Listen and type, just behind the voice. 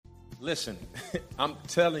Listen, I'm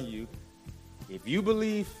telling you, if you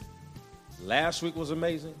believe last week was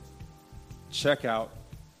amazing, check out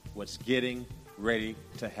what's getting ready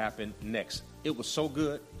to happen next. It was so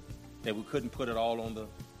good that we couldn't put it all on the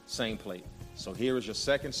same plate. So here is your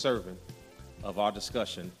second serving of our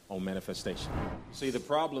discussion on manifestation. See, the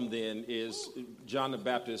problem then is John the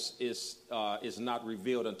Baptist is not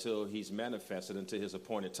revealed until he's manifested, until his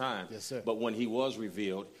appointed time. Yes, sir. But when he was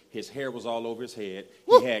revealed, his hair was all over his head.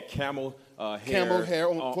 Woo! He had camel hair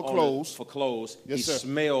for clothes. For clothes. Yes, he sir.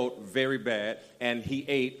 smelled very bad, and he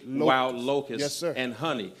ate wild locusts Yes, sir. and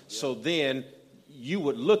honey. So then you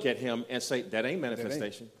would look at him and say, that ain't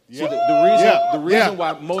manifestation. Yeah. See, the reason Yeah.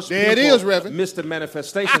 why most There it people is, Reverend. miss the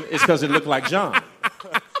manifestation is because it looked like John.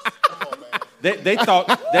 They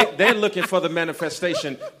thought they're looking for the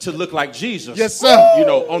manifestation to look like Jesus. Yes, sir. You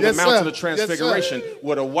know, on Yes, the Mountain sir. of Transfiguration Yes, sir.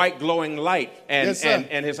 with a white glowing light, and, Yes, sir.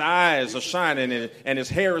 and his eyes are shining, and his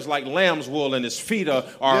hair is like lamb's wool, and his feet are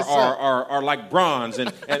Yes, sir. are like bronze,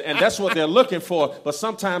 and that's what they're looking for. But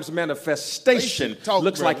sometimes manifestation Talk,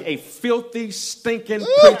 looks brother. like a filthy, stinking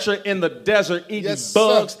preacher in the desert eating Yes, sir.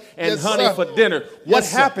 bugs and Yes, honey sir. for dinner. What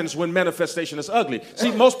Yes, sir. happens when manifestation is ugly?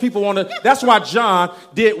 See, most people want to. That's why John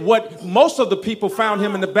did what most of the people found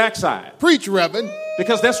him in the backside, Preach, Reverend.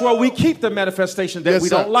 because that's where we keep the manifestation that Yes, we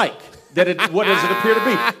sir. don't like. What does it appear to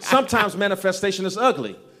be? Sometimes manifestation is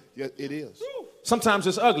ugly. Yes, it is. Sometimes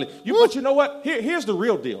it's ugly. But you know what? Here's the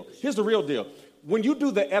real deal. Here's the real deal. When you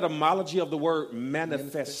do the etymology of the word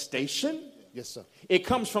manifestation, Yes, sir. it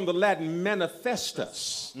comes from the Latin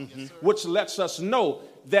manifestus, which lets us know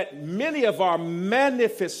that many of our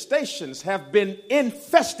manifestations have been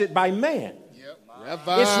infested by man.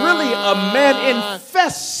 Reverend. It's really a man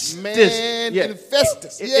infestus. Man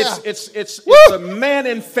infestus. Yeah. It's Woo! a man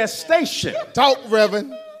infestation. Talk,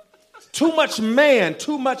 Reverend. Too much man,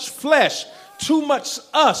 too much flesh, too much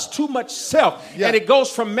us, too much self. Yeah. And it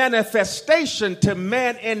goes from manifestation to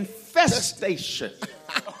man infestation.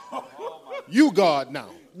 You God now.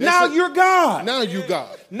 Now you're God. Now you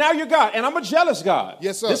God. Now you're God. And I'm a jealous God.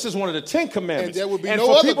 Yes, sir. This is one of the 10 Commandments. And there will be and no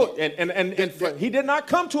for other people, God. and he did not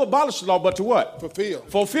come to abolish the law, but to what?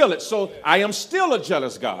 Fulfill. It. So I am still a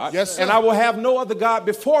jealous God. Yes, sir. And I will have no other God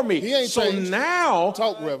before me. He ain't so changed. now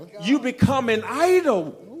Talk, Reverend. you become an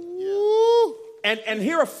idol. Ooh. And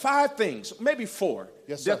here are 5 things, maybe 4,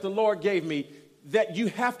 Yes, sir. that the Lord gave me that you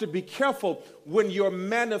have to be careful when your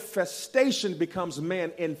manifestation becomes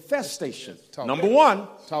man infestation. Talk, Number Reverend. 1,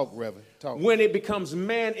 Talk, Reverend. Talk. when it becomes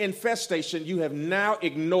man infestation, you have now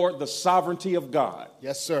ignored the sovereignty of God.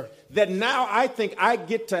 Yes, sir. That now I think I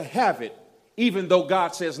get to have it, even though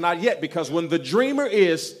God says not yet, because when the dreamer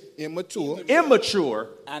is immature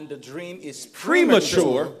and the dream is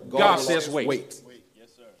premature, God says says wait.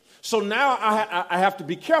 So now I have to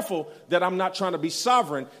be careful that I'm not trying to be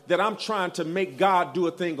sovereign, that I'm trying to make God do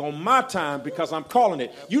a thing on my time because I'm calling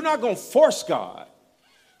it. You're not going to force God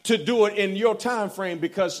to do it in your time frame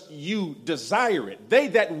because you desire it. They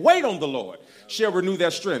that wait on the Lord shall renew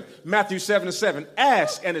their strength. Matthew 7:7,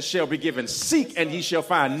 ask and it shall be given. Seek and ye shall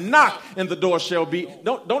find. Knock and the door shall be.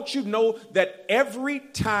 Don't you know that every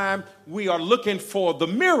time we are looking for the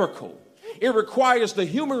miracle, it requires the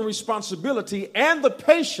human responsibility and the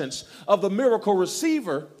patience of the miracle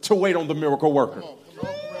receiver to wait on the miracle worker.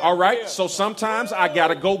 All right, so sometimes I got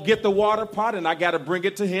to go get the water pot and I got to bring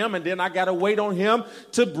it to him, and then I got to wait on him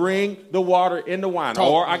to bring the water in the wine.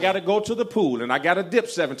 Or I got to go to the pool and I got to dip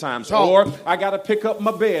 7 times. Or I got to pick up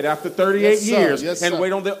my bed after 38 years and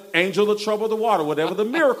wait on the angel to trouble the water. Whatever the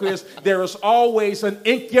miracle is, there is always an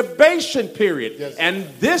incubation period. And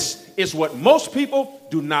this is what most people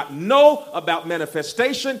do not know about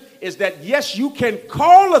manifestation, is that yes, you can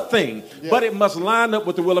call a thing, but it must line up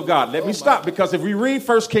with the will of God. Let me stop, because if we read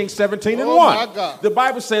 1 Kings 17 and 1, the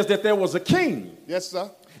Bible says that there was a king. Yes,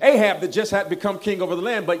 sir. Ahab that just had become king over the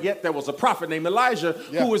land, but yet there was a prophet named Elijah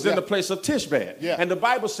who was in the place of Tishbad. And the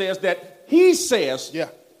Bible says that he says,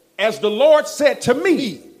 as the Lord said to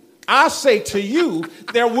me, I say to you,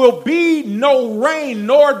 there will be no rain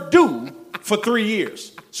nor dew for 3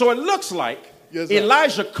 years. So it looks like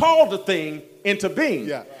Elijah called the thing into being.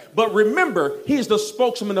 But remember, he's the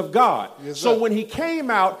spokesman of God. So when he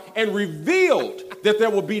came out and revealed that there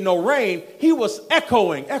will be no rain, he was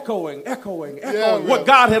echoing what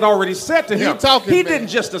God had already said to him. He didn't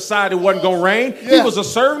just decide it wasn't going to rain. He was a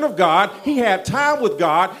servant of God. He had time with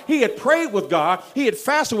God. He had prayed with God. He had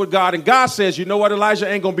fasted with God. And God says, you know what, Elijah,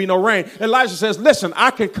 ain't going to be no rain. Elijah says, listen,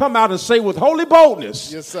 I can come out and say with holy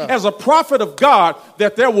boldness as a prophet of God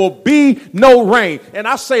that there will be no rain. And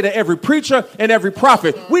I say to every preacher and every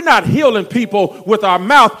prophet, we we're not healing people with our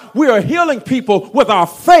mouth. We are healing people with our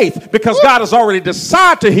faith because God has already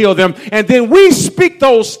decided to heal them. And then we speak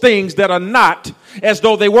those things that are not as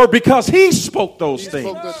though they were because he spoke those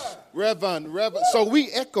things. Reverend. So we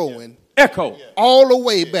echoing. Echo. All the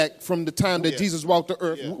way back from the time that Jesus walked the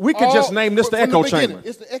earth. We could just name this the echo chamber.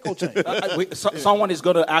 It's the echo chamber. Someone is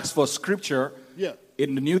going to ask for scripture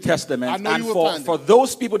in the New Testament. I know and you will find for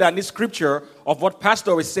those people that need scripture of what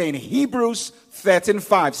Pastor is saying, Hebrews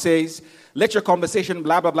 13:5 says, let your conversation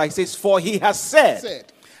blah, blah, blah. He says, for he has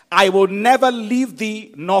said, I will never leave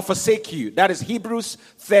thee nor forsake you. That is Hebrews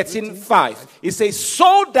 13:5. It says,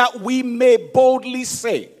 so that we may boldly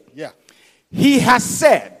say, he has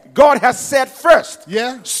said. God has said first.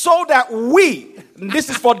 So that we, this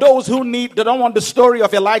is for those who they don't want the story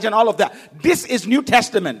of Elijah and all of that. This is New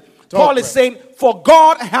Testament. Paul is saying, for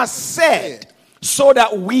God has said, so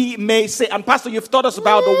that we may say. And Pastor, you've taught us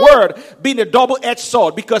about the word being a double-edged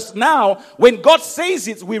sword. Because now, when God says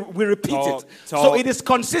it, we repeat it. So it is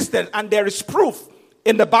consistent and there is proof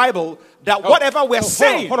in the Bible that whatever we're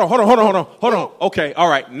saying. Hold on. Okay, all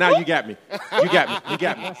right. Now you got me. You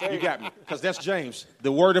got me. Because that's James.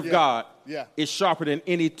 The word of God is sharper than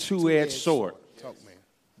any two-edged sword.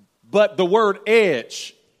 But the word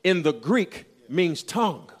edge in the Greek means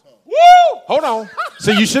tongue. Woo! Hold on.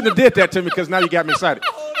 So you shouldn't have did that to me because now you got me excited.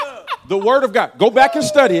 The word of God. Go back and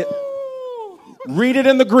study it. Read it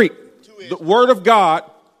in the Greek. The word of God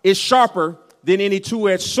is sharper than any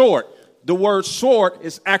two-edged sword. The word sword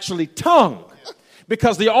is actually tongue.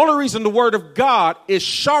 Because the only reason the word of God is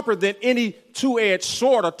sharper than any two-edged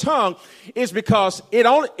sword or tongue is because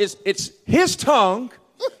it's his tongue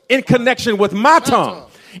in connection with my tongue.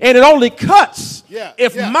 And it only cuts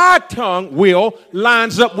if my tongue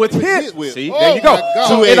lines up with his. See, there you go.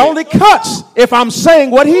 So it only cuts if I'm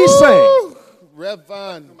saying what he's saying.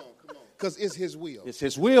 Reverend, because it's his will. It's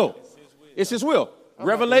his will. It's his will.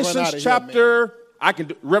 Revelations chapter...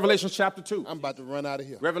 Revelation chapter 2. I'm about to run out of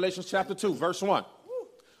here. Revelation chapter 2, verse 1.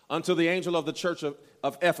 Unto the angel of the church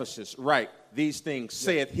of Ephesus, write these things,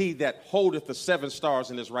 saith he that holdeth the 7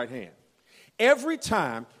 stars in his right hand. Every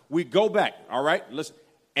time we go back, all right, listen.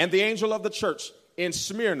 And the angel of the church in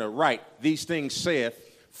Smyrna, write these things, saith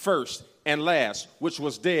first and last, which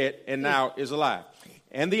was dead and now is alive.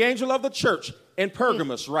 And the angel of the church in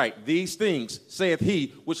Pergamos, write these things, saith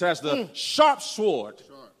he, which has the sharp sword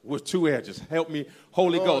with 2 edges. Help me,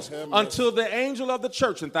 Holy Ghost. Until the angel of the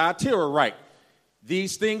church in Thyatira, write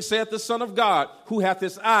these things saith the Son of God, who hath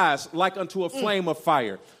his eyes like unto a flame of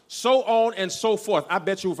fire. So on and so forth. I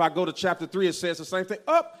bet you if I go to chapter 3, it says the same thing.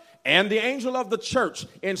 And the angel of the church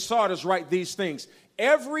in Sardis, write these things.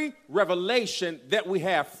 Every revelation that we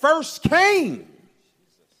have first came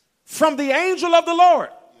from the angel of the Lord,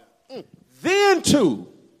 then to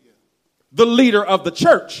the leader of the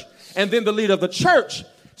church, and then the leader of the church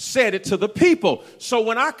said it to the people. So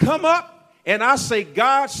when I come up and I say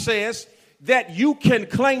God says that you can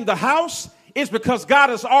claim the house, it's because God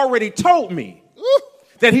has already told me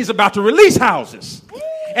that he's about to release houses.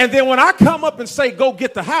 And then when I come up and say, go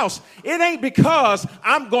get the house, it ain't because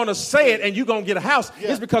I'm going to say it and you're going to get a house.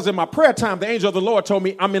 It's because in my prayer time, the angel of the Lord told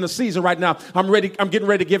me I'm in a season right now. I'm getting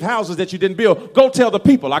ready to give houses that you didn't build. Go tell the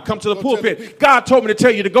people. I come to the pulpit. God told me to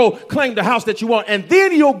tell you to go claim the house that you want. And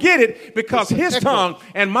then you'll get it because his tongue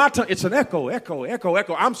and my tongue, it's an echo.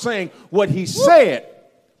 I'm saying what he said.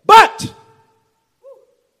 But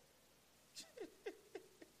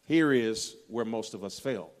here is where most of us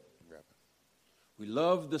fail. We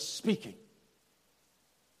love the speaking.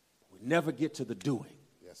 We never get to the doing.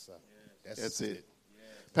 Yes, sir. That's it.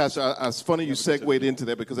 Pastor, it's funny you segued into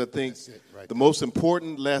that because I think the most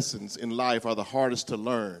important lessons in life are the hardest to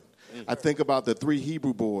learn. I think about the 3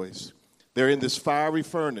 Hebrew boys. They're in this fiery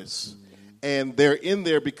furnace, and they're in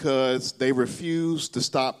there because they refuse to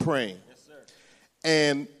stop praying.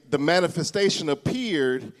 And the manifestation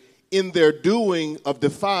appeared in their doing of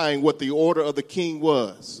defying what the order of the king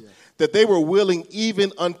was. That they were willing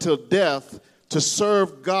even until death to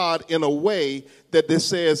serve God in a way that they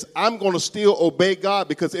says, I'm going to still obey God,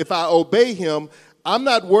 because if I obey him, I'm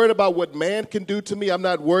not worried about what man can do to me. I'm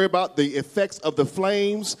not worried about the effects of the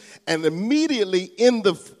flames. And immediately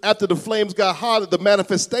after the flames got hotter, the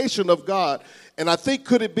manifestation of God. And I think,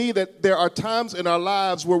 could it be that there are times in our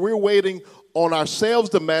lives where we're waiting on ourselves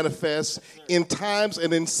to manifest in times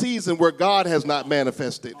and in season where God has not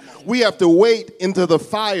manifested? We have to wait into the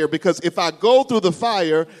fire, because if I go through the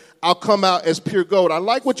fire, I'll come out as pure gold. I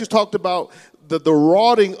like what you talked about, the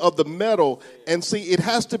rotting of the metal. And see, it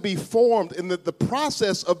has to be formed. And the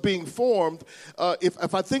process of being formed,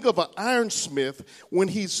 if I think of an ironsmith, when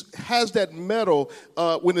he has that metal,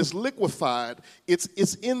 when it's liquefied,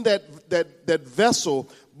 it's in that vessel.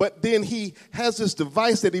 But then he has this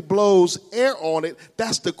device that he blows air on it.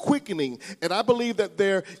 That's the quickening. And I believe that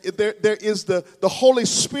there is the Holy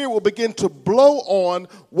Spirit will begin to blow on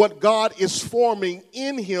what God is forming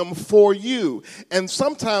in him for you. And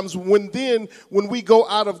sometimes when we go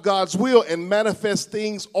out of God's will and manifest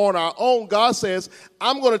things on our own, God says,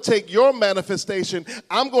 I'm going to take your manifestation,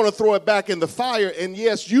 I'm going to throw it back in the fire. And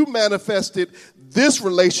yes, you manifested this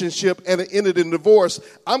relationship and it ended in divorce.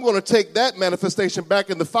 I'm going to take that manifestation back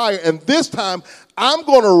in the fire, and this time I'm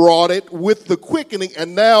going to rot it with the quickening,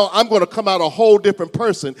 and now I'm going to come out a whole different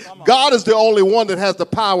person. God is the only one that has the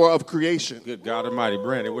power of creation. Good God Almighty.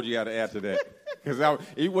 Brandon, what do you got to add to that? Because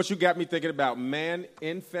what you got me thinking about, man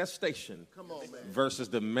infestation versus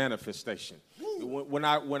the manifestation. When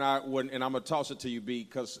and I'm going to toss it to you, B,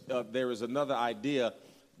 because there is another idea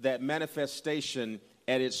that manifestation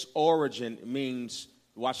at its origin means,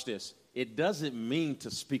 watch this, it doesn't mean to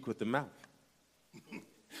speak with the mouth.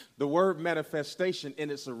 The word manifestation in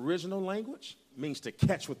its original language means to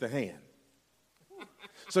catch with the hand.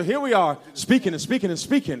 So here we are speaking and speaking and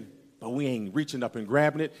speaking, but we ain't reaching up and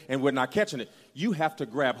grabbing it, and we're not catching it. You have to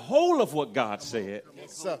grab hold of what God said.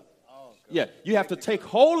 Yes, sir. Yeah, you have to take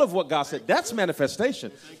hold of what God said. That's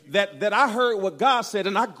manifestation. That I heard what God said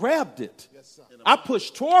and I grabbed it. I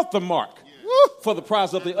pushed toward the mark for the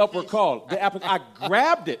prize of the upward call. I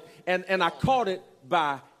grabbed it and I caught it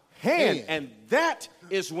by hand. And that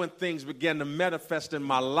is when things began to manifest in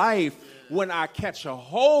my life, when I catch a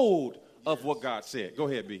hold of what God said. Go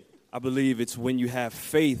ahead, B. I believe it's when you have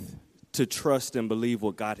faith to trust and believe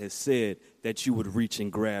what God has said that you would reach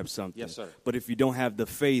and grab something. Yes, sir. But if you don't have the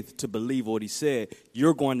faith to believe what he said,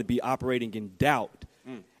 you're going to be operating in doubt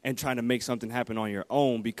and trying to make something happen on your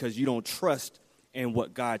own because you don't trust in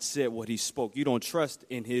what God said, what he spoke. You don't trust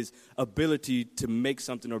in his ability to make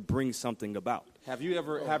something or bring something about. Have you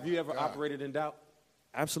ever operated in doubt?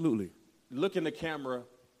 Absolutely. Look in the camera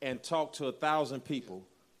and talk to 1,000 people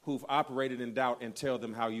who've operated in doubt and tell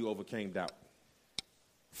them how you overcame doubt.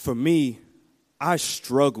 For me, I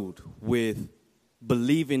struggled with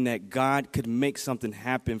believing that God could make something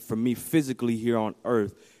happen for me physically here on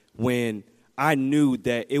earth when I knew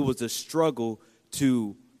that it was a struggle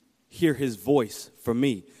to hear his voice for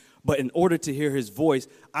me. But in order to hear his voice,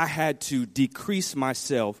 I had to decrease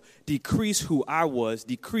myself, decrease who I was,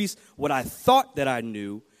 decrease what I thought that I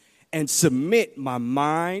knew, and submit my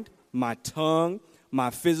mind, my tongue, my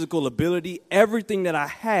physical ability, everything that I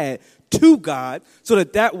had to God, so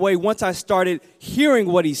that way, once I started hearing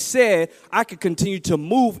what he said, I could continue to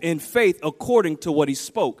move in faith according to what he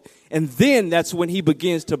spoke. And then that's when he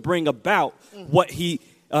begins to bring about what he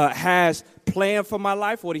has planned for my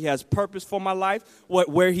life, what he has purpose for my life,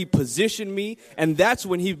 where he positioned me. And that's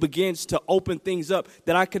when he begins to open things up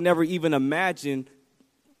that I could never even imagine,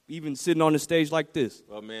 even sitting on the stage like this.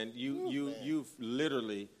 Well, man,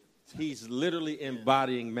 he's literally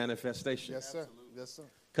embodying manifestation. Yes, sir. Yes, sir.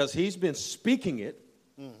 Because he's been speaking it.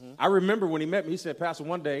 Mm-hmm. I remember when he met me, he said, Pastor,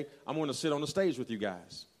 one day I'm going to sit on the stage with you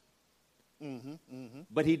guys. Mm-hmm. Mm-hmm.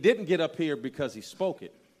 But he didn't get up here because he spoke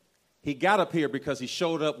it. He got up here because he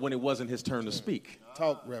showed up when it wasn't his turn to speak.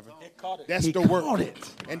 Talk, Reverend. That's the work.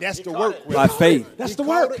 And that's the work. By faith. That's the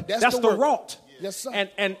work. That's the wrought. Yes, sir.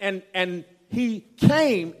 And he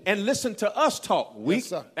came and listened to us talk week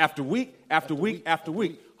after week after week after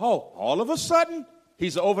week. Oh, all of a sudden,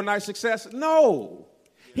 he's an overnight success? No.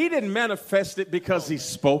 He didn't manifest it because he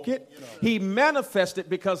spoke it. He manifested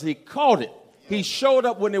because he caught it. He showed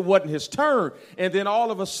up when it wasn't his turn. And then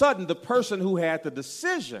all of a sudden, the person who had the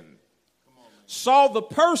decision saw the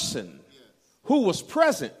person who was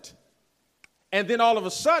present. And then all of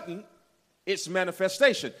a sudden, it's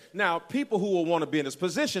manifestation. Now, people who will want to be in this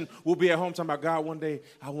position will be at home talking about, God, one day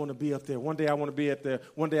I want to be up there. One day I want to be up there.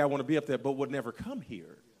 One day I want to be up there, but would never come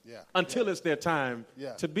here until it's their time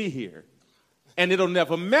to be here. And it'll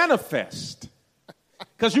never manifest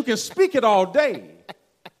because you can speak it all day.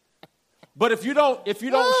 But if you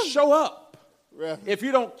don't show up, if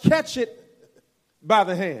you don't catch it by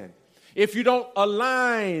the hand, if you don't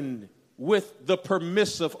align with the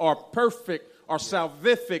permissive or perfect or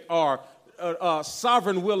salvific or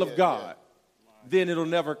sovereign will of God, then it'll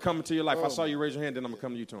never come into your life. I saw you raise your hand, then I'm going to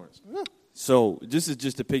come to you, Torrance. So this is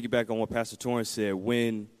just to piggyback on what Pastor Torrance said.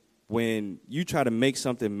 When you try to make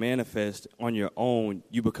something manifest on your own,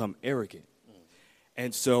 you become arrogant.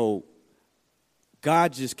 And so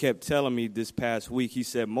God just kept telling me this past week, he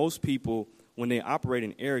said, most people when they operate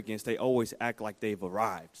in arrogance, they always act like they've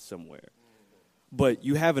arrived somewhere. But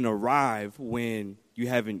you haven't arrived when you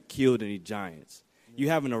haven't killed any giants. You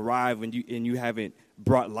haven't arrived when you haven't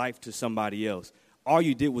brought life to somebody else. All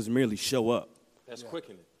you did was merely show up. That's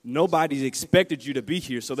quickening. Nobody's expected you to be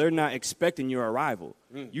here, so they're not expecting your arrival.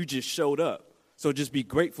 You just showed up. So just be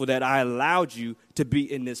grateful that I allowed you to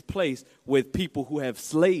be in this place with people who have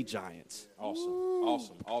slayed giants.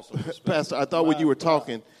 Awesome. Respect. Pastor, I thought when you were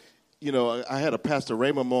talking, you know, I had a Pastor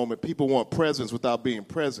Raymond moment. People want presence without being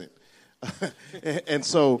present. And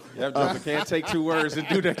so can't take two words and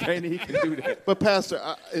do that. He can do that. But Pastor,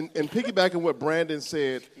 and piggybacking what Brandon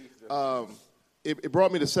said, it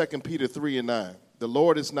brought me to 2 Peter 3:9. The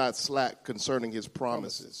Lord is not slack concerning his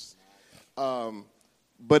promises.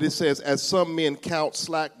 But it says, as some men count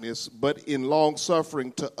slackness, but in long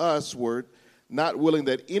suffering to usward, not willing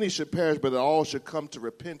that any should perish, but that all should come to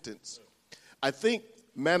repentance. I think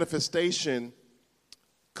manifestation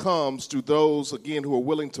comes to those, again, who are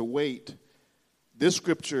willing to wait. This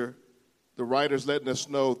scripture, the writer's letting us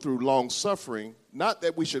know through long suffering, not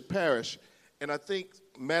that we should perish. And I think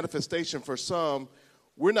manifestation for some,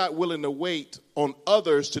 we're not willing to wait on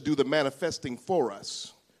others to do the manifesting for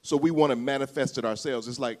us. So we want to manifest it ourselves.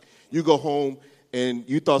 It's like you go home and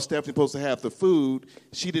you thought Stephanie was supposed to have the food.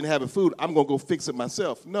 She didn't have the food. I'm going to go fix it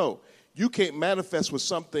myself. No, you can't manifest with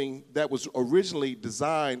something that was originally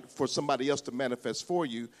designed for somebody else to manifest for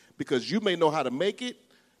you, because you may know how to make it,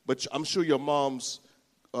 but I'm sure your mom's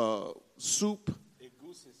soup,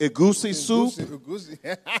 egusi soup,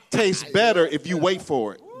 tastes better if you wait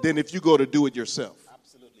for it than if you go to do it yourself.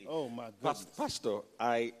 Oh, my goodness. Pastor,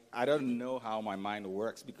 I don't know how my mind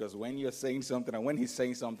works, because when you're saying something and when he's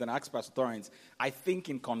saying something, ask Pastor Torrance, I think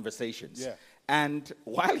in conversations. Yeah. And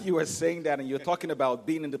while you were saying that and you're talking about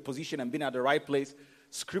being in the position and being at the right place,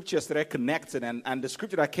 scriptures that are connected. And the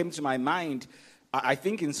scripture that came to my mind, I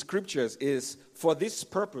think in scriptures, is for this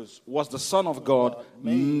purpose was the Son of God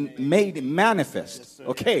made manifest. Yes,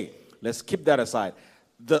 okay, let's keep that aside.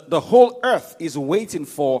 The whole earth is waiting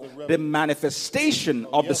for the manifestation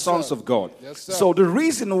of the sons of God. Yes, so the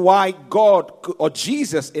reason why God, or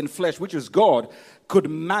Jesus in flesh, which is God, could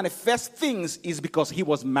manifest things is because he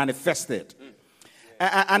was manifested.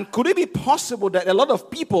 And could it be possible that a lot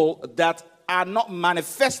of people that are not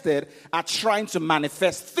manifested are trying to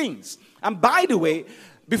manifest things? And by the way,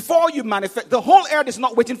 before you manifest, the whole earth is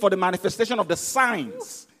not waiting for the manifestation of the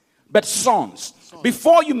signs, but sons.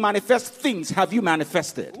 Before you manifest things, have you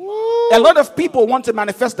manifested? A lot of people want to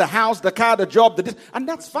manifest the house, the car, the job, and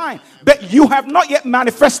that's fine. But you have not yet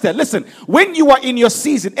manifested. Listen, when you are in your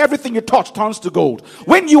season, everything you touch turns to gold.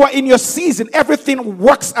 When you are in your season, everything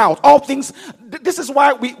works out. All things, this is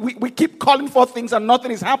why we keep calling for things and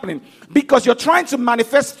nothing is happening. Because you're trying to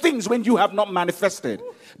manifest things when you have not manifested.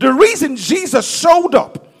 The reason Jesus showed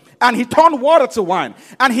up and he turned water to wine,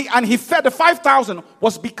 and he fed the 5,000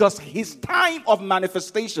 was because his time of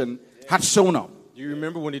manifestation had shown up. Do you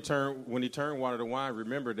remember when he turned water to wine?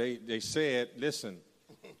 Remember, they said, listen,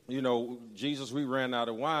 you know, Jesus, we ran out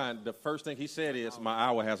of wine. The first thing he said is, my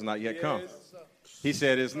hour has not yet come. He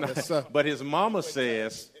said it's not. Yes, but his mama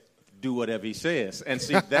says, do whatever he says. And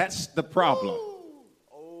see, that's the problem.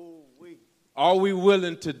 Are we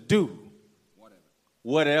willing to do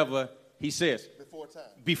whatever he says?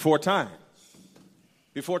 Before time.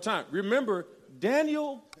 Remember,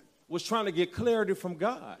 Daniel was trying to get clarity from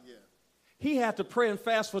God. Yeah. He had to pray and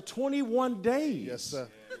fast for 21 days. Yes, sir.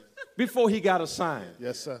 Before he got a sign.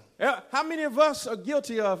 Yes, sir. How many of us are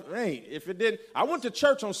guilty of, hey, if it didn't? I went to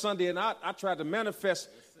church on Sunday and I tried to manifest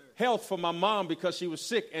health for my mom because she was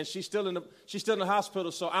sick and she's still in the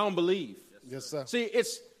hospital, so I don't believe. Yes, sir. See,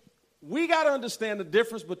 we got to understand the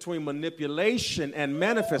difference between manipulation and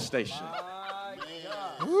manifestation.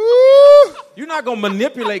 You're not going to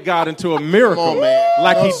manipulate God into a miracle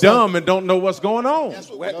like he's dumb and don't know what's going on.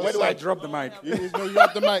 Where do I drop the mic? You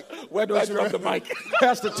drop the mic. Where do I drop the mic?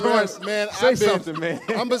 Pastor Torrance, man, say something, man.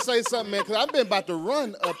 I'm going to say something, man, because I've been about to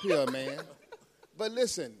run up here, man. But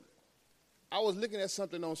listen, I was looking at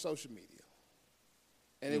something on social media,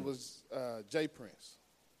 and it was Jay Prince.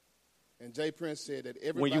 And Jay Prince said that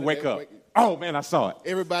everybody... When you wake up. Oh, man, I saw it.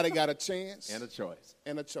 Everybody got a chance. And a choice.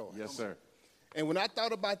 And a choice. Yes, sir. And when I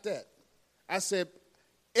thought about that, I said,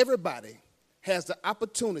 everybody has the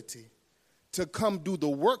opportunity to come do the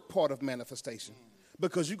work part of manifestation,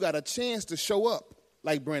 because you got a chance to show up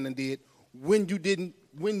like Brandon did when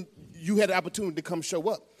you had the opportunity to come show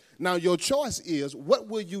up. Now, your choice is, what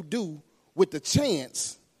will you do with the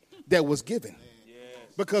chance that was given? Yes.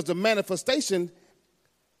 Because the manifestation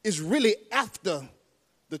is really after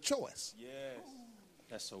the choice. Yes.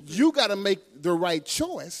 That's so good. You got to make the right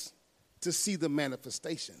choice to see the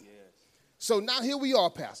manifestation. Yes. So now here we are,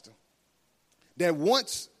 Pastor, that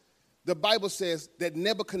once the Bible says that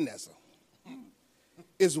Nebuchadnezzar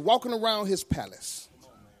is walking around his palace,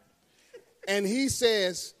 and he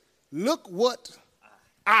says, look what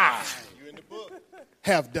I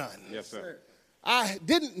have done. Yes, sir. I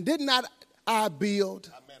did not I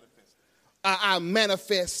build, I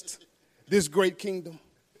manifest this great kingdom.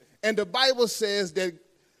 And the Bible says that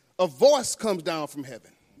a voice comes down from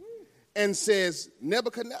heaven and says,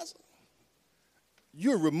 Nebuchadnezzar,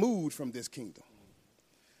 you're removed from this kingdom.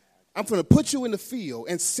 I'm going to put you in the field,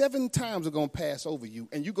 and 7 times are going to pass over you,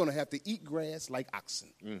 and you're going to have to eat grass like oxen.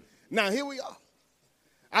 Now, here we are.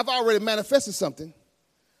 I've already manifested something,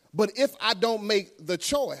 but if I don't make the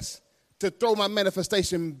choice to throw my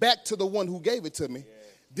manifestation back to the one who gave it to me,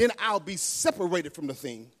 then I'll be separated from the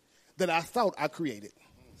thing that I thought I created.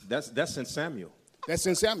 That's in Samuel. That's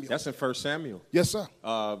in Samuel. That's in 1 Samuel. Yes, sir.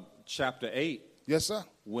 Chapter 8. Yes, sir.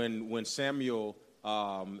 When Samuel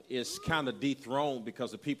is kind of dethroned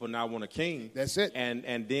because the people now want a king. That's it.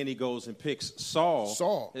 And then he goes and picks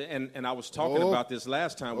Saul. And I was talking about this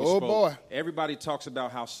last time we spoke. Boy. Everybody talks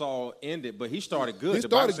about how Saul ended, but he started good. He the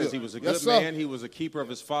Bible started says good. he was a Yes, good sir. man. He was a keeper of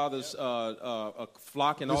his father's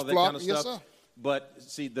flock and His all that flock, kind of yes, stuff. sir. But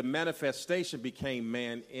see, the manifestation became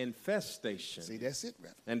man infestation. See, that's it,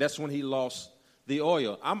 Reverend. And that's when he lost the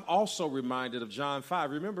oil. I'm also reminded of John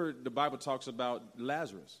 5. Remember, the Bible talks about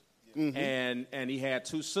Lazarus. Mm-hmm. And he had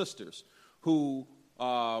 2 sisters who,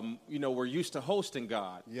 were used to hosting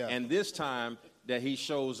God. Yeah. And this time that he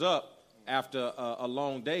shows up after a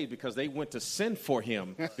long day because they went to send for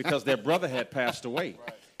him because their brother had passed away.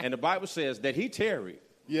 Right. And the Bible says that he tarried.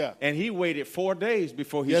 Yeah. And he waited 4 days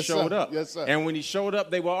before he showed up. Yes, sir. And when he showed up,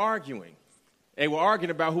 they were arguing. They were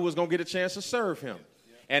arguing about who was going to get a chance to serve him.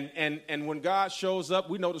 And when God shows up,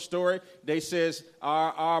 we know the story. They says,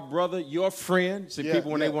 our brother, your friend. See,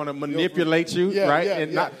 people when they want to manipulate you, right?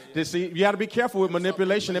 Not to see, you got to be careful with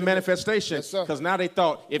manipulation and manifestation, because now they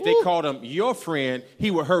thought if they called him your friend, he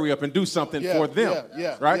would hurry up and do something for them,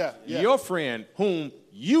 right? Your friend, whom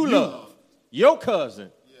you love, your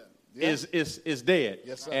cousin, is dead,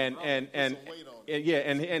 and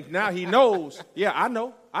now he knows. I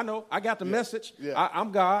know. I got the message.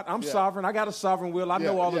 I'm God. I'm sovereign. I got a sovereign will. I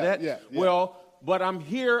know all of that. Well, but I'm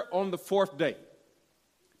here on the 4th day.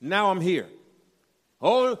 Now I'm here.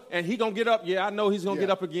 Oh, and he gonna get up. I know he's gonna get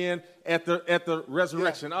up again at the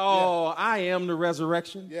resurrection. I am the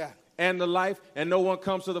resurrection and the life, and no one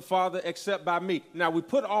comes to the Father except by me. Now we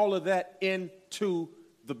put all of that into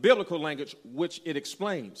the biblical language, which it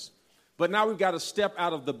explains. But now we've got to step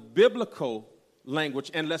out of the biblical language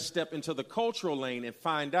and let's step into the cultural lane and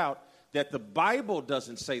find out that the Bible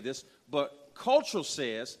doesn't say this, but culture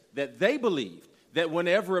says that they believed that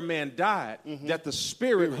whenever a man died, that the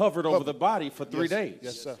spirit hovered over the body for 3 days.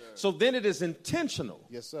 Yes, sir. So then it is intentional.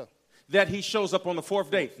 Yes, sir. That he shows up on the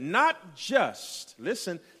 4th day. Not just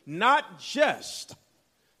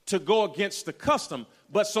to go against the custom,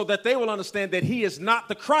 but so that they will understand that he is not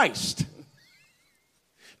the Christ.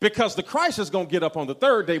 Because the Christ is going to get up on the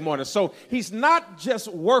 3rd day morning. So he's not just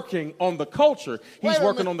working on the culture. He's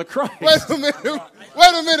working on the Christ. Wait a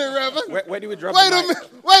minute, Reverend. Where do we drop Wait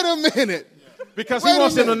a minute. Because he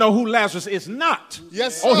wants them to know who Lazarus is not.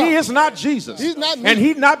 Yes, sir. Oh, he is not Jesus. He's not me. And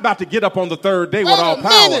he's not about to get up on the 3rd day with all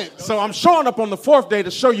power. So I'm showing up on the 4th day to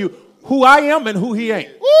show you who I am and who he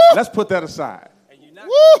ain't. Woo. Let's put that aside.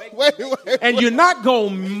 Wait. And you're not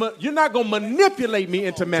going to manipulate me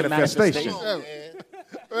into manifestation.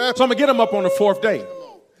 So I'm going to get him up on the 4th day.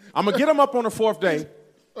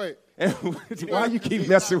 Wait. And why you keep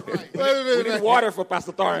messing with me? Wait a minute. We need water for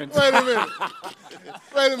Pastor Torrance. Wait a minute.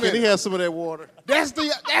 Can he have some of that water? That's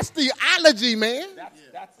theology, man.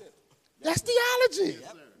 That's it. That's theology.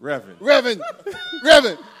 Reverend.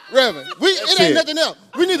 It ain't nothing else.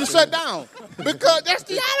 We need to shut down because that's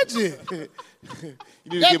theology. You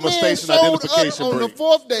need to give him a station identification on break. the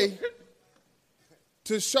 4th day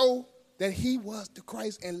to show that he was the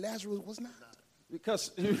Christ and Lazarus was not.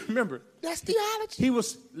 Because remember, that's theology.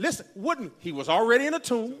 he was already in a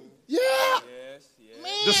tomb. Yeah.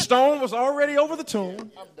 Man. The stone was already over the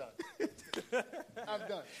tomb. I'm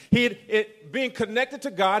done. Being connected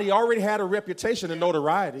to God, he already had a reputation and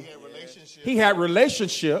notoriety. He had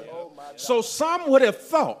relationship. Oh my God. So some would have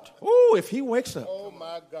thought, if he wakes up. Oh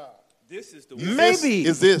my God. This is the Maybe.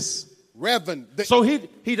 Is this? Reverend. So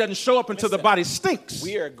he doesn't show up until the body stinks.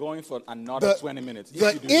 We are going for another 20 minutes.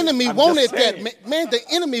 The enemy wanted that. Man, the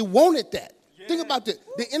enemy wanted that. Think about this.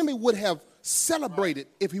 The enemy would have celebrated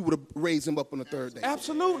if he would have raised him up on the third day.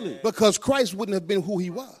 Absolutely. Because Christ wouldn't have been who he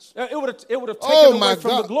was. It would have taken Oh, my away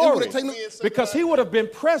from God. the glory. It would have Because he would have been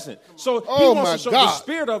present. So he Oh, wants my to show God. the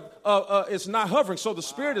spirit is not hovering, so the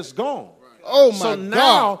spirit is gone. Oh, my So God.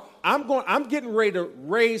 now I'm getting ready to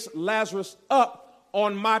raise Lazarus up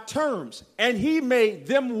on my terms. And he made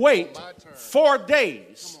them wait 4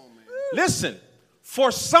 days. Listen,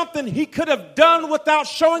 for something he could have done without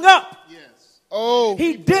showing up. Oh,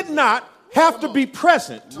 He did not have to be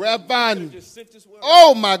present. Reverend.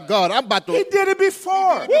 Oh, my God. I'm about to. He did it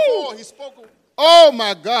before. Woo. He spoke. Oh,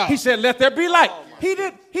 my God. He said, let there be light.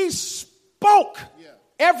 He spoke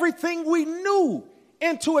everything we knew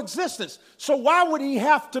into existence. So why would he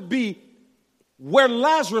have to be where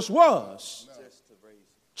Lazarus was?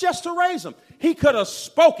 Just to raise him. He could have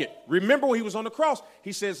spoke it. Remember when he was on the cross,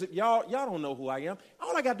 he says, y'all don't know who I am.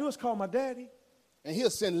 All I got to do is call my daddy. And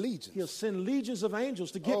he'll send legions. He'll send legions of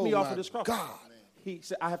angels to get Oh, me off my of this cross. God. He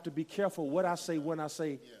said, I have to be careful what I say, when I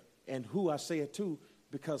say, and who I say it to,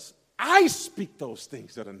 because I speak those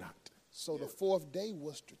things that are not. So the fourth day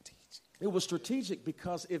was strategic. It was strategic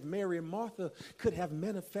because if Mary and Martha could have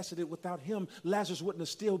manifested it without him, Lazarus wouldn't have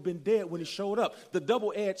still been dead when he showed up. The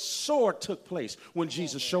double-edged sword took place when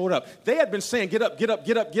Jesus showed up. They had been saying, get up, get up,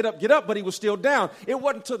 get up, get up, get up, but he was still down. It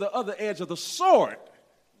wasn't to the other edge of the sword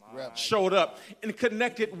showed up and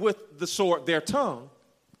connected with the sword, their tongue.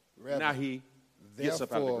 Now he gets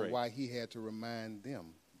up out of the Therefore, grave. why he had to remind them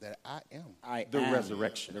that I am. The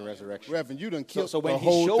resurrection. The resurrection. Reverend, you done killed So when the he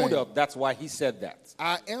whole showed thing. up, that's why he said that.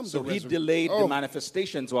 I am So the he delayed Oh, the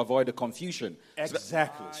manifestation to avoid the confusion.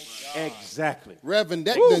 Exactly. Exactly. Reverend,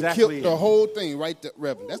 that Woo. done Exactly. killed the whole thing right there,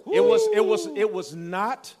 Reverend. That's It was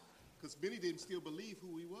not. Because many didn't still believe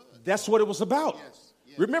who he was. That's what it was about.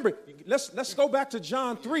 Remember, let's go back to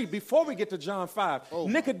John 3 before we get to John 5.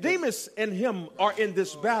 Nicodemus and him are in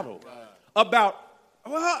this battle about,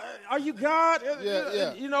 well, are you God?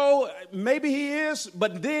 Yeah. You know, maybe he is,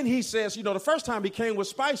 but then he says, you know, the first time he came with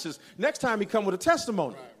spices, next time he come with a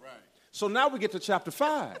testimony. So now we get to chapter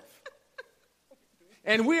 5.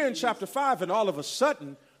 And we're in chapter 5, and all of a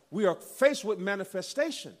sudden, we are faced with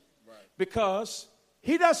manifestation. Because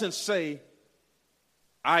he doesn't say,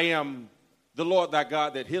 I am the Lord thy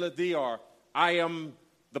God that healeth thee, or I am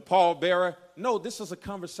the pallbearer. No, this is a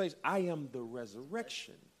conversation. I am the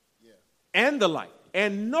resurrection and the light.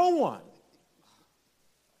 And no one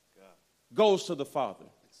goes to the Father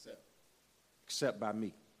except by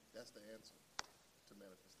me. That's the answer to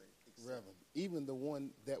manifestation. Reverend. Even the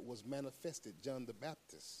one that was manifested, John the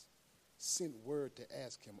Baptist, sent word to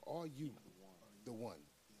ask him, are you the one?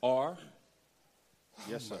 Or,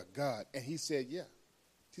 yes, Oh, sir. my God. And he said, yeah.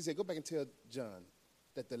 He said, go back and tell John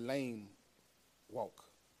that the lame walk,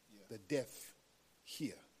 the deaf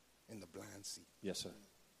hear, and the blind see. Yes, sir.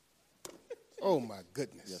 Oh, my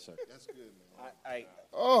goodness. Yes, sir. That's good, man.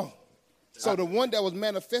 Oh. So the one that was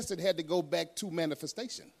manifested had to go back to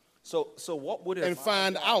manifestation So what would and have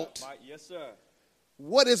find out Yes, sir.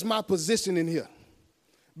 what is my position in here.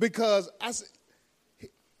 Because I said,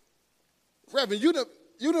 Reverend, you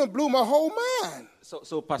done blew my whole mind.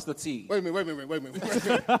 so Pastor T? Wait a minute.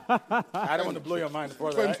 I don't want to blow your mind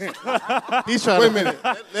further. Wait a Right? minute. He's trying Wait a to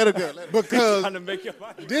minute. let her go. Because Trying to make your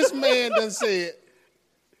mind. this man done said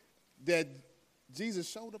that Jesus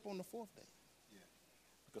showed up on the fourth day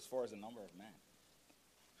Because 4 is the number of man.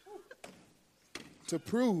 to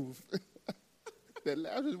prove that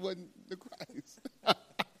Lazarus wasn't the Christ.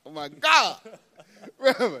 Oh, my God.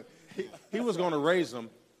 Reverend. He was going to raise them.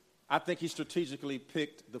 I think he strategically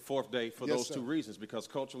picked the fourth day for Yes, those sir. two reasons, because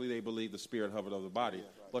culturally they believe the spirit hovered over the body,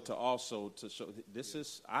 but to also to show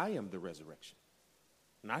I am the resurrection,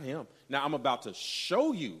 not him. Now I'm about to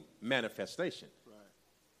show you manifestation.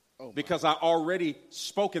 Because I already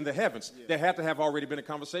spoke in the heavens. There had to have already been a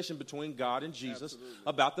conversation between God and Jesus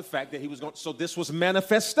about the fact that he was going. So this was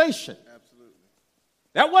manifestation. Absolutely.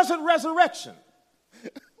 That wasn't resurrection.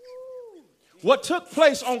 What took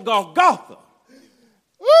place on Golgotha,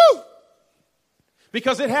 Woo!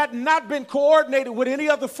 because it had not been coordinated with any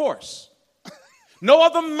other force. No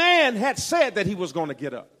other man had said that he was going to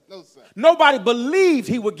get up. No, sir. Nobody believed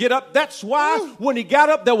he would get up. That's why when he got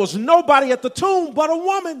up, there was nobody at the tomb but a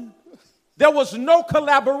woman. There was no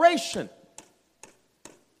collaboration.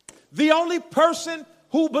 The only person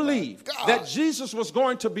who believed that Jesus was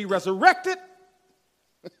going to be resurrected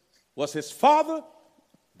was his father,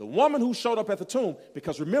 the woman who showed up at the tomb.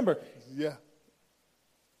 Because remember, Yeah.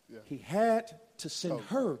 he had to send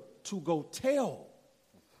her to go tell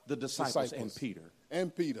the disciples and Peter.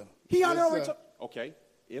 And Peter. He had Yes, already sir. told. Okay,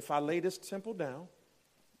 if I lay this temple down,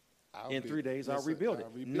 I'll in be- 3 days yes, I'll sir. rebuild it.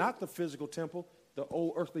 I'll rebuild Not the physical temple, the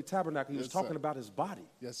old earthly tabernacle. He was talking sir. about his body.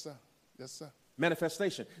 Yes, sir. Yes, sir.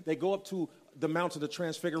 Manifestation. They go up to the Mount of the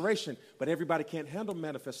Transfiguration, but everybody can't handle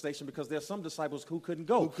manifestation because there's some disciples who couldn't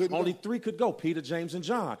go. Only 3 could go, Peter, James, and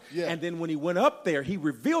John. Yeah. And then when he went up there, he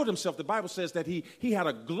revealed himself. The Bible says that he had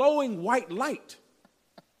a glowing white light.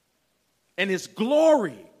 And his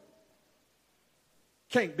glory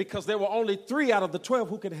came because there were only 3 out of the 12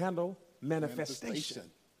 who could handle manifestation.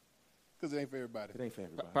 Because it ain't for everybody. It ain't for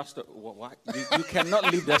everybody. Pastor, why? You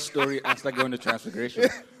cannot leave that story as like going to Transfiguration.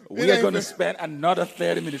 We are going to spend another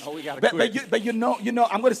 30 minutes. Oh, we got to quit. But you know,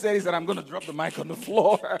 I'm going to say this and I'm going to drop the mic on the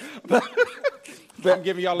floor. I'm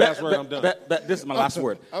giving y'all last word. I'm done. This is my last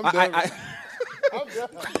word. I'm done. I'm done.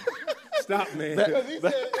 Stop, man. Because he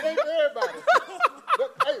said it ain't for everybody.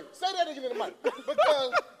 But, hey, say that again in the mic.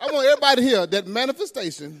 Because I want everybody to hear that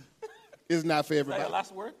manifestation is not for Is that everybody. your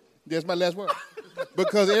last word? That's my last word.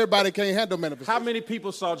 Because everybody can't handle manifestation. How many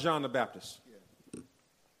people saw John the Baptist?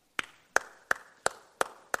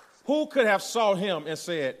 Who could have saw him and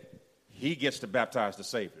said, he gets to baptize the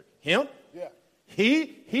Savior? Him? Yeah.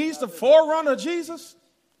 He's the forerunner of Jesus?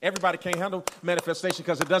 Everybody can't handle manifestation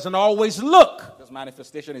because it doesn't always look. Because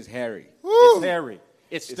manifestation is hairy. It's hairy.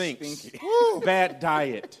 It stinks. stinky. Bad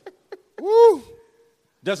diet. Woo.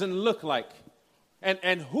 Doesn't look like.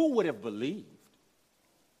 And who would have believed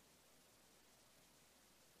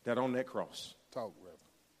that on that cross, Talk, Reverend.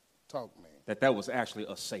 Talk, man. that was actually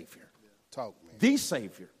a Savior? Talk, man. The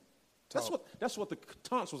Savior. Talk. That's what the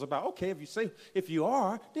taunts was about. Okay, if you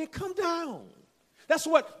are, then come down.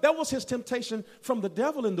 That was his temptation from the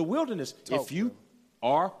devil in the wilderness. Talk, if you man.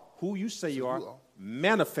 are who you say you are,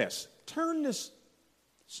 manifest. Turn this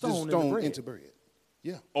stone into bread.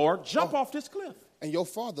 Yeah. Or jump off this cliff, And your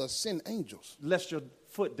father sent angels. lest your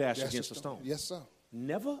foot dash against a stone. Yes, sir.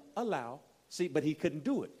 Never allow. See, but he couldn't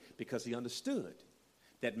do it because he understood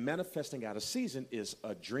that manifesting out of season is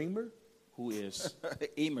a dreamer who is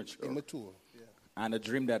Immature. Immature. Yeah. And a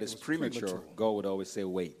dream that is premature, God would always say,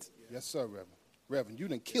 wait Yes, sir, Reverend. Reverend, you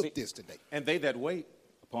done killed this today. and they that wait.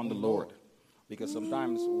 upon the Lord. Because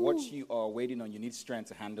sometimes what you are waiting on, you need strength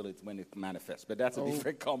to handle it when it manifests. But that's a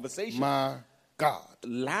different conversation. My God.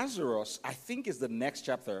 Lazarus, I think, is the next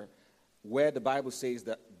chapter where the Bible says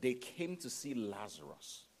that they came to see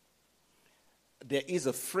Lazarus. There is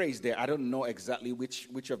a phrase there, I don't know exactly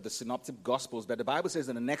which of the synoptic gospels, but the Bible says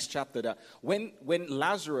in the next chapter that when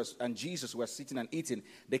Lazarus and Jesus were sitting and eating,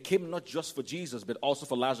 they came not just for Jesus, but also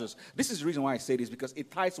for Lazarus. This is the reason why I say this, because it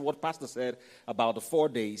ties to what Pastor said about the 4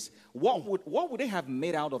 days. What would they have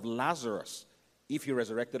made out of Lazarus if he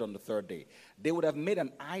resurrected on the 3rd day? They would have made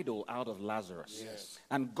an idol out of Lazarus. Yes.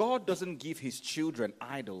 And God doesn't give his children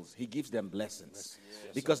idols, he gives them blessings.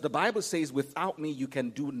 Yes. Because the Bible says, without me, you can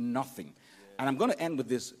do nothing. And I'm going to end with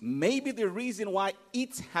this. Maybe the reason why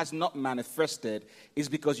it has not manifested is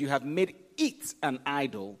because you have made it an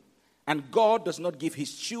idol. And God does not give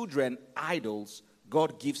his children idols.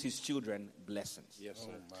 God gives his children blessings. Yes,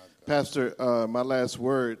 sir. Pastor, my last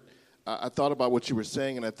word, I thought about what you were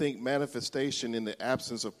saying, and I think manifestation in the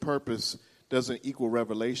absence of purpose doesn't equal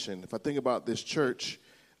revelation. If I think about this church,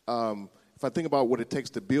 if I think about what it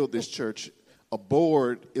takes to build this church, a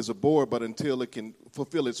board is a board, but until it can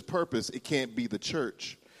fulfill its purpose, it can't be the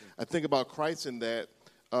church. I think about Christ in that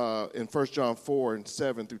in 1 John 4 and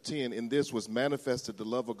 7 through 10, in this was manifested the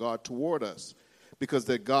love of God toward us, because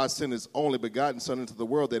that God sent his only begotten Son into the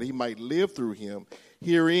world that he might live through him.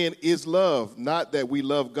 Herein is love, not that we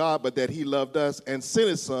love God, but that he loved us and sent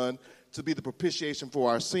his Son to be the propitiation for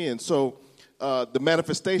our sins. So the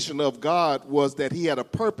manifestation of God was that he had a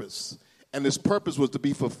purpose, and his purpose was to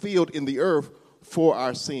be fulfilled in the earth for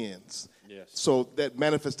our sins. Yes. So that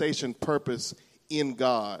manifestation purpose in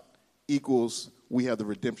God equals we have the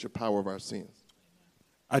redemption power of our sins.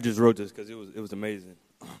 I just wrote this because it was amazing.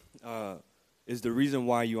 Is the reason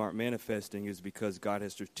why you aren't manifesting is because God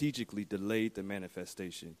has strategically delayed the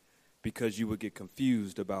manifestation, because you would get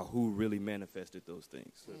confused about who really manifested those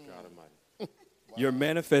things. Good God Almighty. Your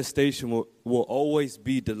manifestation will always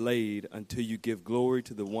be delayed until you give glory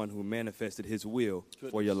to the one who manifested his will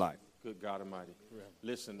for your life. Good God Almighty.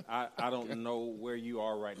 Listen, I don't know where you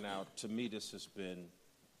are right now. To me, this has been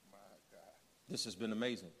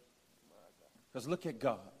amazing. Because look at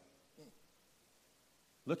God.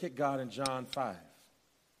 Look at God in John 5.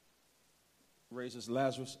 Raises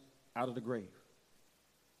Lazarus out of the grave.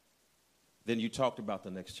 Then you talked about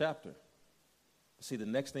the next chapter. See, the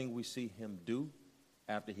next thing we see him do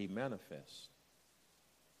after he manifests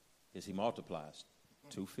is he multiplies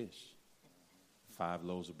 2 fish, 5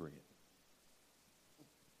 loaves of bread.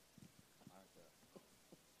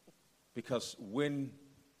 Because when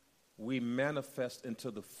we manifest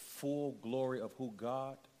into the full glory of who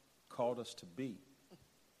God called us to be,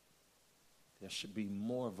 there should be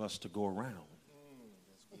more of us to go around.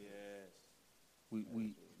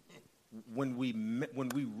 When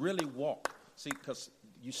we really walk, see, because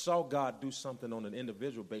you saw God do something on an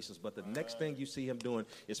individual basis, but the next thing you see him doing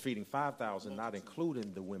is feeding 5,000, not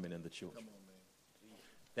including the women and the children.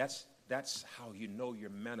 That's how you know you're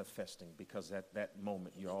manifesting, because at that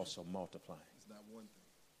moment you're also multiplying. It's not one thing.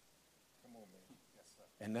 Come on, man. Yes, sir.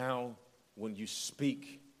 And now when you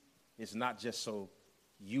speak, it's not just so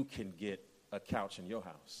you can get a couch in your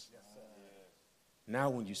house. Yes, sir. Now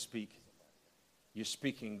when you speak, you're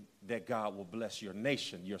speaking that God will bless your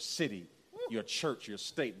nation, your city, your church, your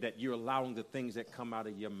state, that you're allowing the things that come out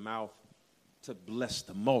of your mouth to bless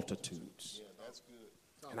the multitudes. Yeah, that's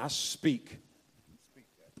good. And I speak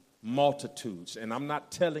multitudes. And I'm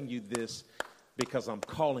not telling you this because I'm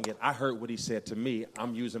calling it. I heard what he said to me.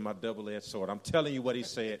 I'm using my double-edged sword. I'm telling you what he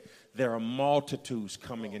said. There are multitudes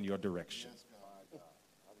coming in your direction.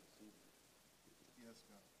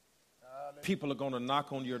 People are going to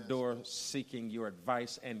knock on your door seeking your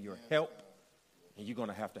advice and your help, and you're going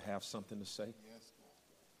to have something to say.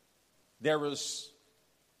 There is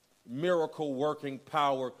miracle working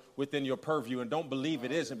power within your purview, and don't believe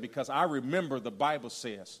it isn't, because I remember the Bible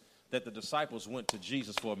says that the disciples went to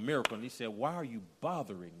Jesus for a miracle, and he said, why are you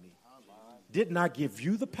bothering me? Didn't I give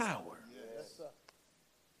you the power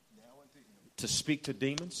to speak to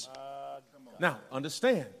demons? Now,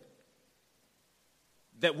 understand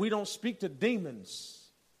that we don't speak to demons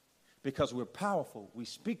because we're powerful. We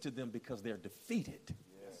speak to them because they're defeated.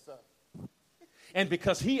 And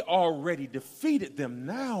because he already defeated them,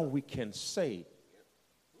 now we can say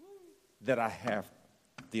that I have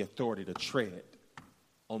the authority to tread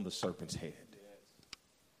on the serpent's head.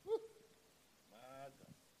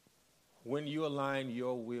 When you align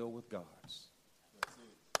your will with God's,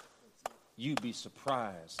 you'd be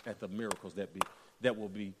surprised at the miracles that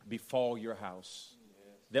will befall your house,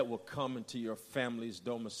 that will come into your family's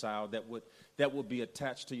domicile, that will be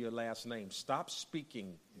attached to your last name. Stop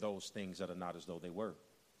speaking those things that are not as though they were.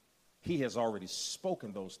 He has already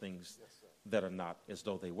spoken those things that are not as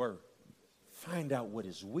though they were. Find out what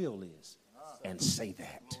his will is and say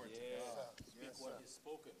that.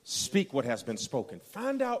 Speak what has been spoken.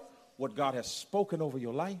 Find out what God has spoken over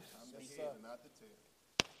your life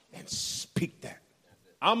and speak that.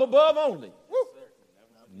 I'm above only,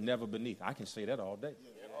 never beneath. I can say that all day.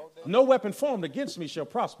 No weapon formed against me shall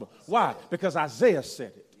prosper. Why? Because Isaiah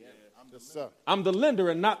said it. I'm the lender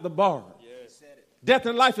and not the borrower. Death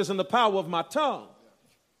and life is in the power of my tongue.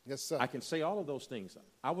 Yes, sir. I can say all of those things.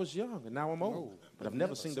 I was young and now I'm old, but I've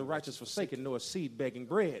never seen the righteous forsaken nor a seed begging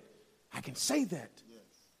bread. I can say that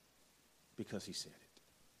because he said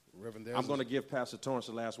it. I'm going to give Pastor Torrance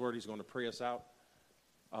the last word. He's going to pray us out.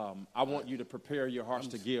 I want you to prepare your hearts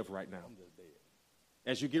to give right now.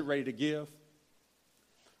 As you get ready to give,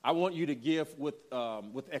 I want you to give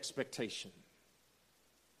with expectation.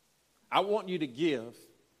 I want you to give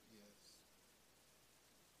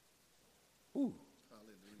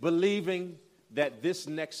believing that this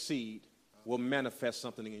next seed will manifest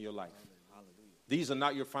something in your life. These are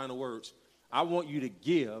not your final words. I want you to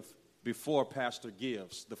give before Pastor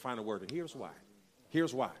gives the final word. And here's why.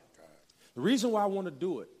 Here's why. The reason why I want to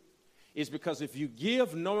do it is because if you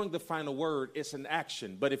give knowing the final word, it's an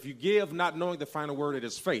action. But if you give not knowing the final word, it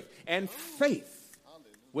is faith. And faith,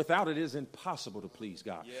 without it, is impossible to please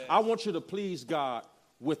God. Yes. I want you to please God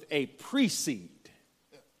with a precede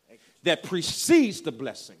that precedes the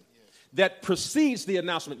blessing, that precedes the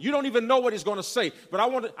announcement. You don't even know what he's going to say, but I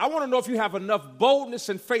want to know if you have enough boldness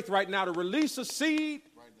and faith right now to release a seed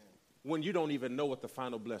when you don't even know what the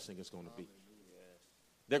final blessing is going to be.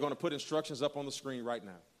 They're going to put instructions up on the screen right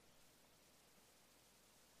now.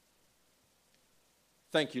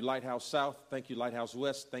 Thank you, Lighthouse South. Thank you, Lighthouse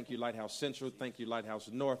West. Thank you, Lighthouse Central. Thank you, Lighthouse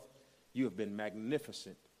North. You have been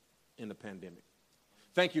magnificent in the pandemic.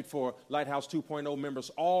 Thank you for Lighthouse 2.0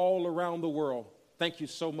 members all around the world. Thank you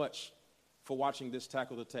so much for watching this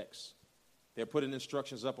Tackle the Text. They're putting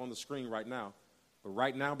instructions up on the screen right now. But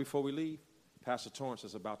right now, before we leave, Pastor Torrance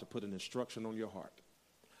is about to put an instruction on your heart.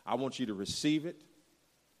 I want you to receive it,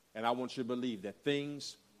 and I want you to believe that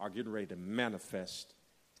things are getting ready to manifest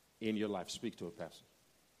in your life. Speak to it, Pastor.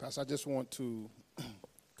 Pastor, I just want to,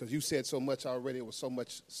 because you said so much already, it was so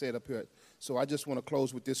much said up here. So I just want to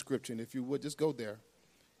close with this scripture, and if you would, just go there.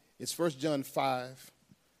 It's 1 John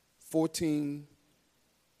 5:14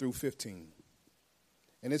 through 15.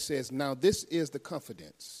 And it says, now this is the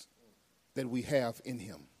confidence that we have in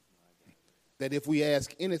him, that if we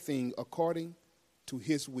ask anything according to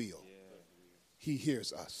his will, he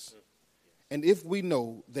hears us. And if we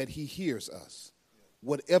know that he hears us,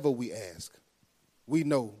 whatever we ask, we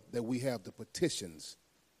know that we have the petitions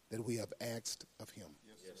that we have asked of him.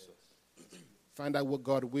 Yes, sir. Find out what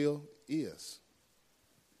God's will is.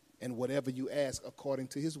 And whatever you ask according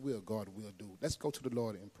to his will, God will do. Let's go to the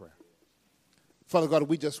Lord in prayer. Father God,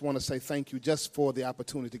 we just want to say thank you just for the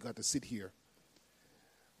opportunity, God, to sit here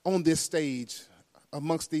on this stage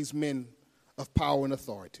amongst these men of power and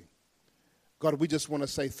authority. God, we just want to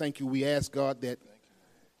say thank you. We ask, God, that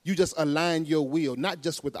you just align your will, not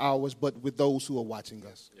just with ours, but with those who are watching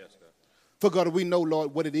us. Yes, God. For God, we know,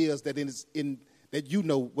 Lord, what it is that that you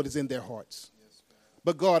know what is in their hearts. Yes,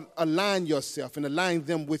 but God, align yourself and align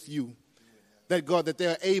them with you. That God, that they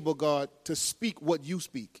are able, God, to speak what you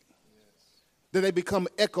speak. Yes. That they become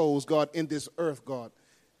echoes, God, in this earth, God.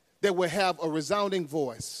 That will have a resounding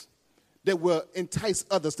voice. That will entice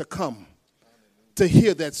others to come. To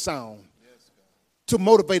hear that sound. To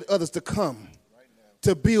motivate others to come,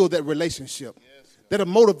 to build that relationship, that'll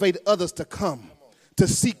motivate others to come, to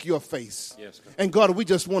seek your face. And God, we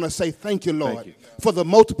just want to say thank you, Lord, for the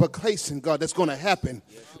multiplication, God, that's going to happen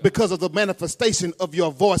because of the manifestation of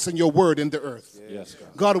your voice and your word in the earth.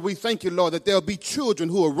 God, we thank you, Lord, that there'll be children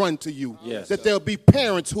who will run to you, that there'll be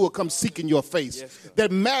parents who will come seeking your face,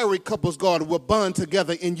 that married couples, God, will bond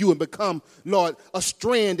together in you and become, Lord, a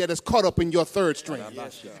strand that is caught up in your third strand.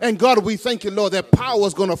 And God, we thank you, Lord, that power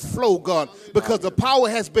is going to flow, God, because the power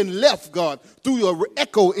has been left, God, through your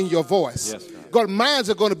echo in your voice. God, minds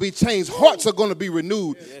are going to be changed. Hearts are going to be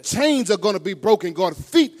renewed. Chains are going to be broken. God,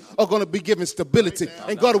 feet are going to be given stability.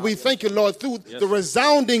 And God, we thank you, Lord, through the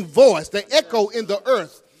resounding voice, the echo in the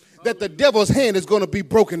earth, that the devil's hand is going to be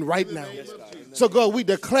broken right now. So, God, we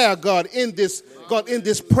declare, God, in this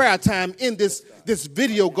prayer time, in this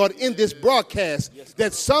video, God, in this broadcast,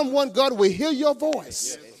 that someone, God, will hear your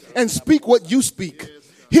voice and speak what you speak.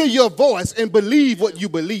 Hear your voice and believe what you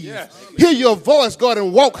believe. Hear your voice, God,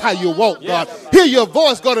 and walk how you walk, God. Hear your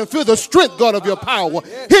voice, God, and feel the strength, God, of your power.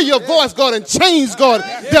 Hear your voice, God, and change, God,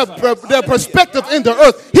 their perspective in the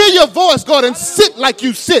earth. Hear your voice, God, and sit like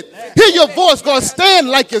you sit. Hear your voice, God, stand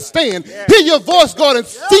like you stand. Hear your voice, God, and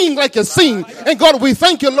sing like you sing. And God, we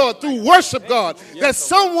thank you, Lord, through worship, God, that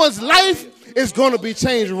someone's life is going to be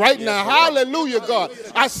changed right now. Hallelujah, God.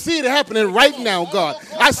 I see it happening right now, God.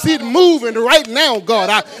 I see it moving right now, God.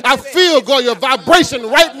 I feel, God, your vibration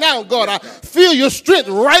right now, God. I feel your strength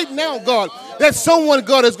right now, God. That someone,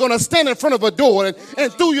 God, is going to stand in front of a door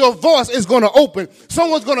and through your voice is going to open.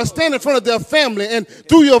 Someone's going to stand in front of their family and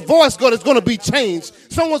through your voice, God, it's going to be changed.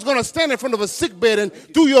 Someone's going to stand in front of a sick bed and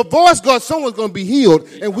through your voice, God, someone's going to be healed.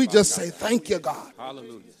 And we just say, thank you, God.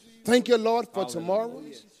 Hallelujah. Thank you, Lord, for tomorrow.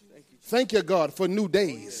 Thank you, God, for new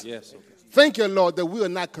days. Thank you, Lord, that we are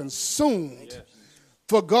not consumed.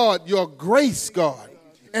 For, God, your grace, God,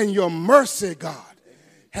 and your mercy, God,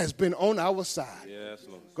 has been on our side.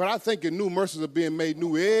 God, I thank you new mercies are being made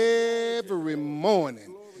new every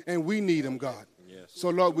morning, and we need them, God. So,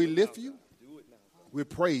 Lord, we lift you. We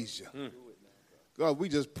praise you. God, we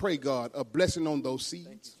just pray, God, a blessing on those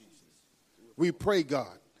seeds. We pray,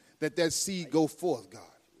 God, that seed go forth, God.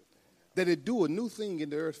 That it do a new thing in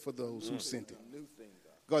the earth for those who sent it.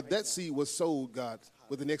 God, that seed was sowed, God,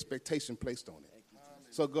 with an expectation placed on it.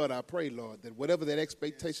 So, God, I pray, Lord, that whatever that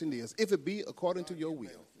expectation is, if it be according to your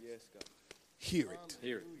will, hear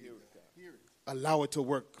it. Allow it to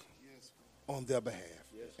work on their behalf.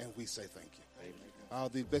 And we say thank you. All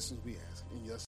these blessings we ask in your